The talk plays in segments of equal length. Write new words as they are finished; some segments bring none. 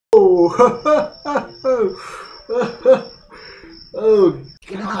Oh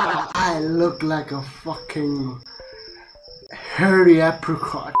god, I look like a fucking hairy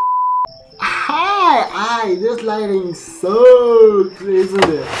apricot. Hi, this lighting so crazy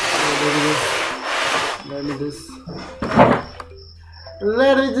there. Let me just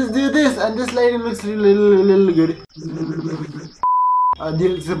do this, and this lighting looks really good.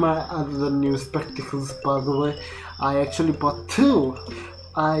 These are my other new spectacles, by the way. I actually bought two.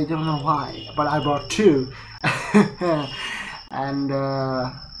 I don't know why, but I bought two. And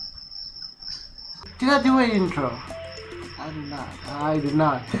did I do an intro? I did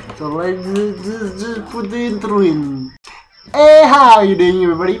not. So let's just put the intro in. Hey, how are you doing,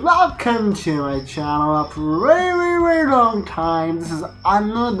 everybody? Welcome to my channel after a very long time. This is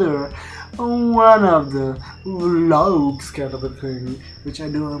another one of the vlogs kind of a thing which I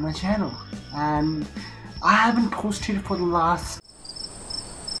do on my channel, and I haven't posted for the last,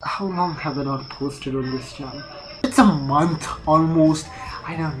 how long have I not posted on this channel? It's a month almost.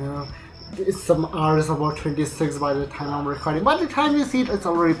 I don't know. It's some hours, about 26 by the time I'm recording. By the time you see it, it's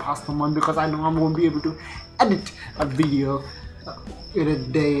already past the month, because I know I won't be able to edit a video in a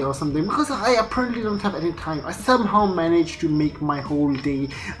day or something, because I apparently don't have any time. I somehow managed to make my whole day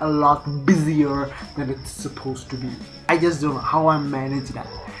a lot busier than it's supposed to be. I just don't know how I manage that.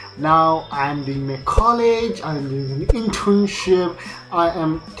 Now I'm doing my college, I'm doing an internship, I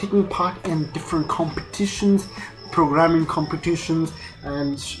am taking part in different competitions, programming competitions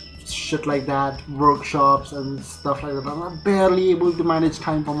and shit like that, workshops and stuff like that. I'm barely able to manage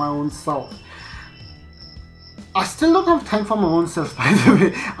time for my own self. I still don't have time for my own self, by the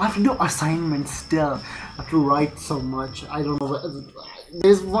way. I have to do assignments still. I have to write so much. I don't know.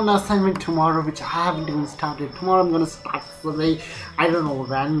 There's one assignment tomorrow which I haven't even started. Tomorrow I'm gonna start today. I don't know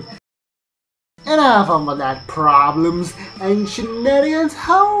when. Enough about that problems and shenanigans.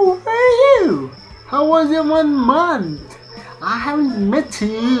 How are you? How was your 1 month? I haven't met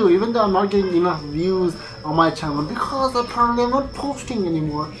you, even though I'm not getting enough views on my channel because apparently I'm not posting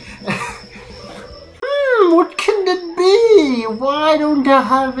anymore. What can that be? Why don't I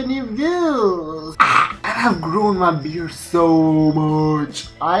have any views? I have grown my beard so much.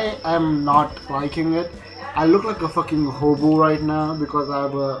 I am not liking it. I look like a fucking hobo right now because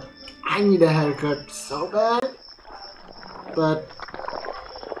I need a haircut so bad. But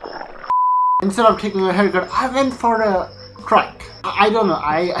instead of taking a haircut, I went for a trek. I don't know.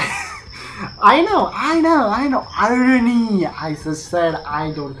 I know. Irony. I just said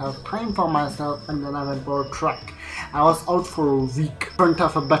I don't have time for myself, and then I went for a trek. I was out for a week. Front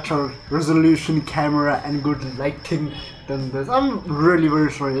of a better resolution camera and good lighting than this. I'm really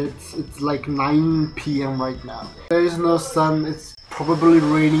very sorry. It's like 9 PM right now. There is no sun. It's probably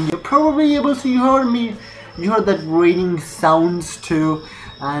raining. You're probably able to hear me. You heard that raining sounds too,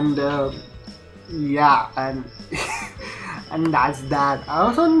 and yeah, and. And that's that. I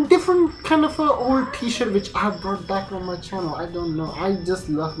was on different kind of old t-shirt which I have brought back on my channel. I don't know. I just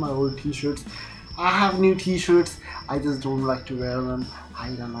love my old t-shirts. I have new t-shirts. I just don't like to wear them. I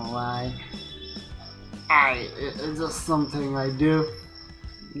don't know why. It's just something I do.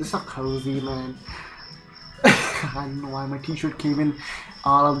 This is so cozy, man. I don't know why my t-shirt came in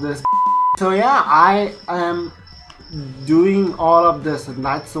all of this. So yeah, I am doing all of this, and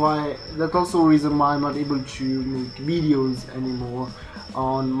that's also a reason why I'm not able to make videos anymore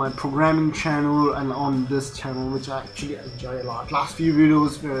on my programming channel and on this channel, which I actually enjoy a lot. Last few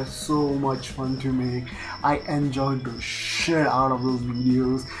videos were so much fun to make. I enjoyed the shit out of those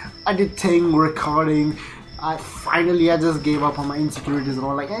videos. Editing, recording. I just gave up on my insecurities and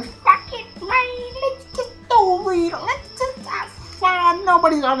all, like, fuck it, man, let's just do it, let's just have fun.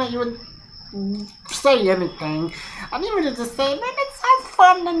 Nobody's gonna even say anything. I'm even just say, man, let's have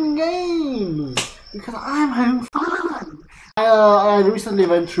fun and games, because I'm having fun. I recently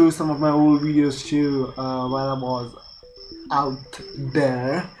went through some of my old videos too while I was out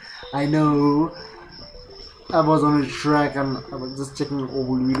there. I know I was on a trek and I was just checking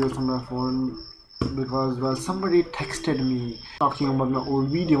old videos on my phone because, well, somebody texted me talking about my old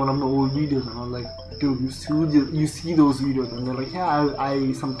video, one of my old videos, and I was like, dude, you see those videos? And they're like, yeah,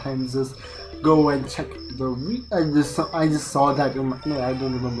 I sometimes just go and check the I just saw that in my, no, I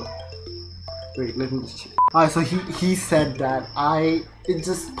don't remember. Wait, let me just check. Alright, so he said that it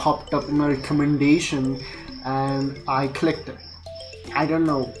just popped up in my recommendation and I clicked it. I don't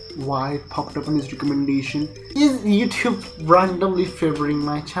know why it popped up in his recommendation. Is YouTube randomly favoring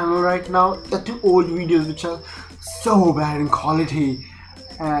my channel right now? The two old videos which are so bad in quality,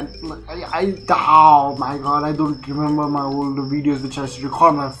 and oh my god, I don't remember my old videos which I used to record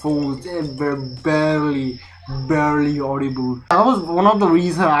on my phone. They were barely barely audible. That was one of the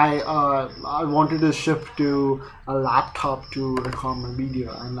reasons I wanted to shift to a laptop to record my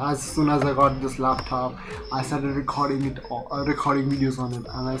video, and as soon as I got this laptop, I started recording videos on it,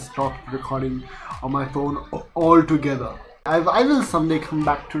 and I stopped recording on my phone altogether. I will someday come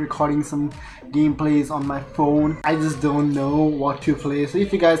back to recording some gameplays on my phone. I just don't know what to play. So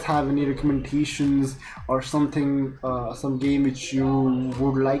if you guys have any recommendations or something, some game which you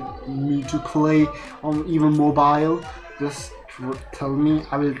would like me to play on even mobile, just tell me.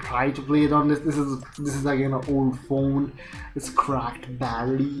 I will try to play it on this. This is again an old phone. It's cracked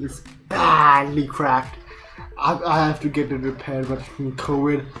badly. It's badly cracked. I have to get it repaired, but in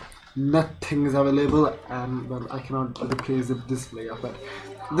COVID, nothing is available, and well, I cannot replace the display of it.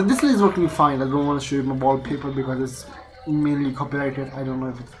 The display is working fine. I don't want to show you my wallpaper because it's mainly copyrighted. I don't know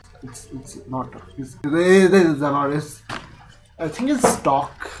if it's not. I think it's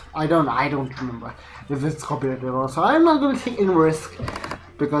stock. I don't remember if it's copyrighted or not. So I'm not going to take any risk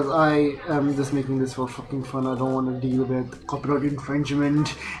because I am just making this for fucking fun. I don't want to deal with copyright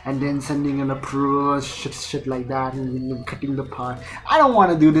infringement and then sending an approval, shit like that, and cutting the part. I don't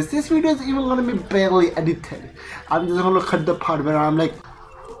want to do this. This video is even going to be barely edited. I'm just going to cut the part where I'm like,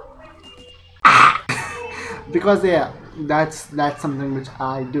 because yeah, that's something which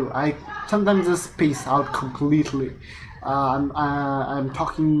I do. I sometimes just space out completely. I'm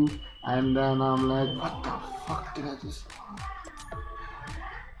talking and then I'm like, what the fuck did I just...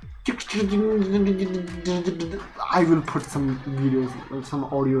 I will put some videos, some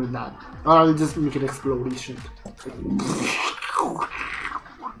audio in that, or I'll just make it explosion.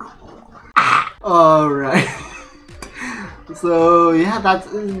 Alright. So yeah,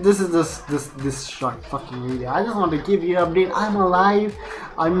 this is this short fucking video. I just want to give you an update. I'm alive.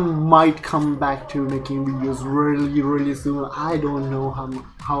 I might come back to making videos really soon. I don't know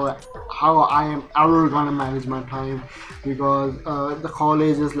how I am ever gonna manage my time, because the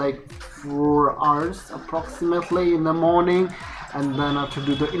college is like 4 hours approximately in the morning, and then I have to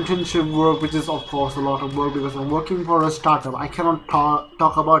do the internship work, which is of course a lot of work because I'm working for a startup. I cannot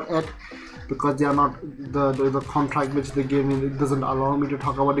talk about it because they are not the contract which they gave me. It doesn't allow me to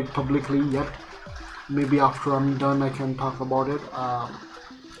talk about it publicly yet. Maybe after I'm done I can talk about it.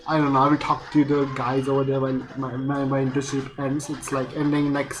 I don't know. I will talk to the guys over there when my internship ends. It's like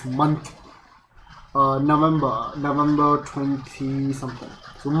ending next month, November 20 something.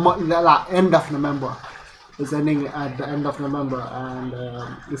 So end of November. It's ending at the end of November, and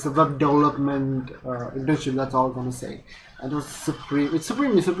it's a web development internship. That's all I'm gonna say. And it's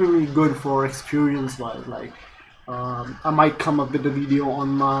supremely good for experience wise. Like I might come up with a video on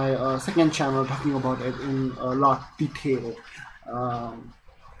my second channel talking about it in a lot detail.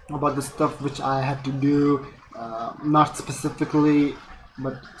 About the stuff which I had to do, not specifically,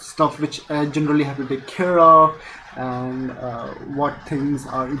 but stuff which I generally have to take care of, and what things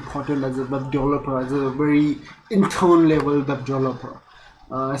are important as a web developer, as a very intern level web developer,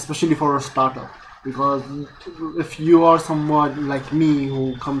 especially for a startup. Because if you are someone like me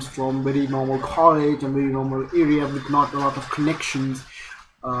who comes from very normal college and very normal area with not a lot of connections,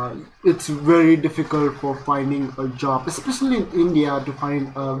 it's very difficult for finding a job, especially in India, to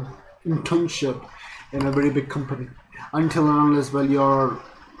find an internship in a very big company, until and unless, well, you're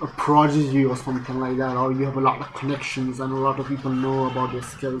a prodigy or something like that, or you have a lot of connections and a lot of people know about your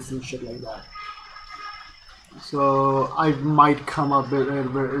skills and shit like that. So I might come up with it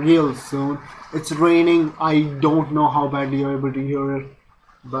real soon. It's raining. I don't know how badly you're able to hear it,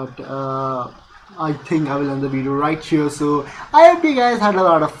 but I think I will end the video right here. So I hope you guys had a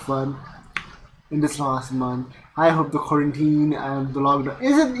lot of fun in this last month. I hope the quarantine and the lockdown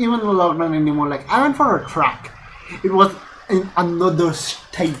isn't even a lockdown anymore. Like, I went for a track. It was in another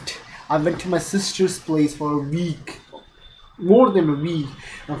state. I went to my sister's place for a week, more than a week,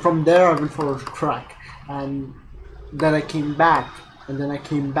 and from there I went for a track, and then I came back, and then I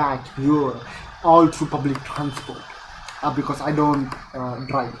came back here, all through public transport, because I don't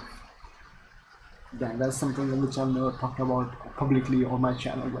drive. Yeah, that's something which I'm never talking about publicly on my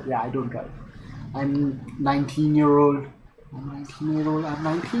channel, but yeah, I don't drive. I'm 19-year-old. I'm 19-year-old. I'm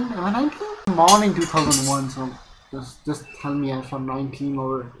 19. Am I 19? I'm born in 2001, so just tell me if I'm 19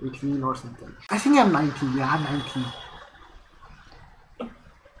 or 18 or something. I think I'm 19. Yeah, I'm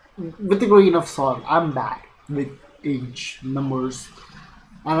 19. With a grain of salt, I'm back with age, numbers.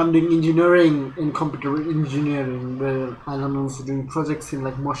 And I'm doing engineering in computer engineering, where I'm also doing projects in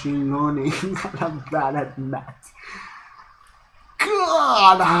like machine learning. And I'm bad at math.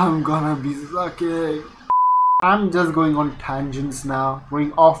 God, I'm gonna be sucking. I'm just going on tangents now,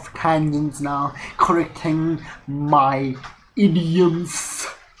 going off tangents now, correcting my idioms.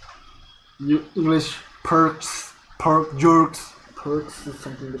 You English jerks. Perks is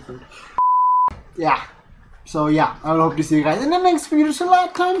something different. Yeah. So yeah, I hope to see you guys in the next video. So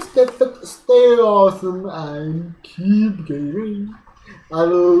like, comment, stay awesome, and keep gaming. I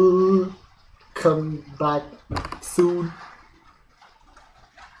will come back soon.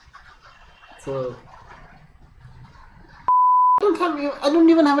 So I don't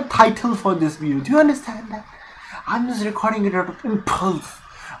even have a title for this video. Do you understand that? I'm just recording it out of impulse.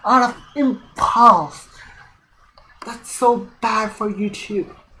 That's so bad for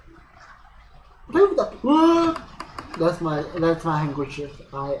YouTube. Look at that. That's my handkerchief.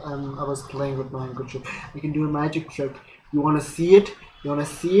 I was playing with my handkerchief. I can do a magic trick. You wanna see it? You wanna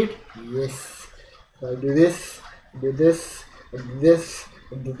see it? Yes. So I do this, I do this, I do this,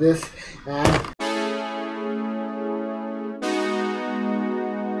 I do this, and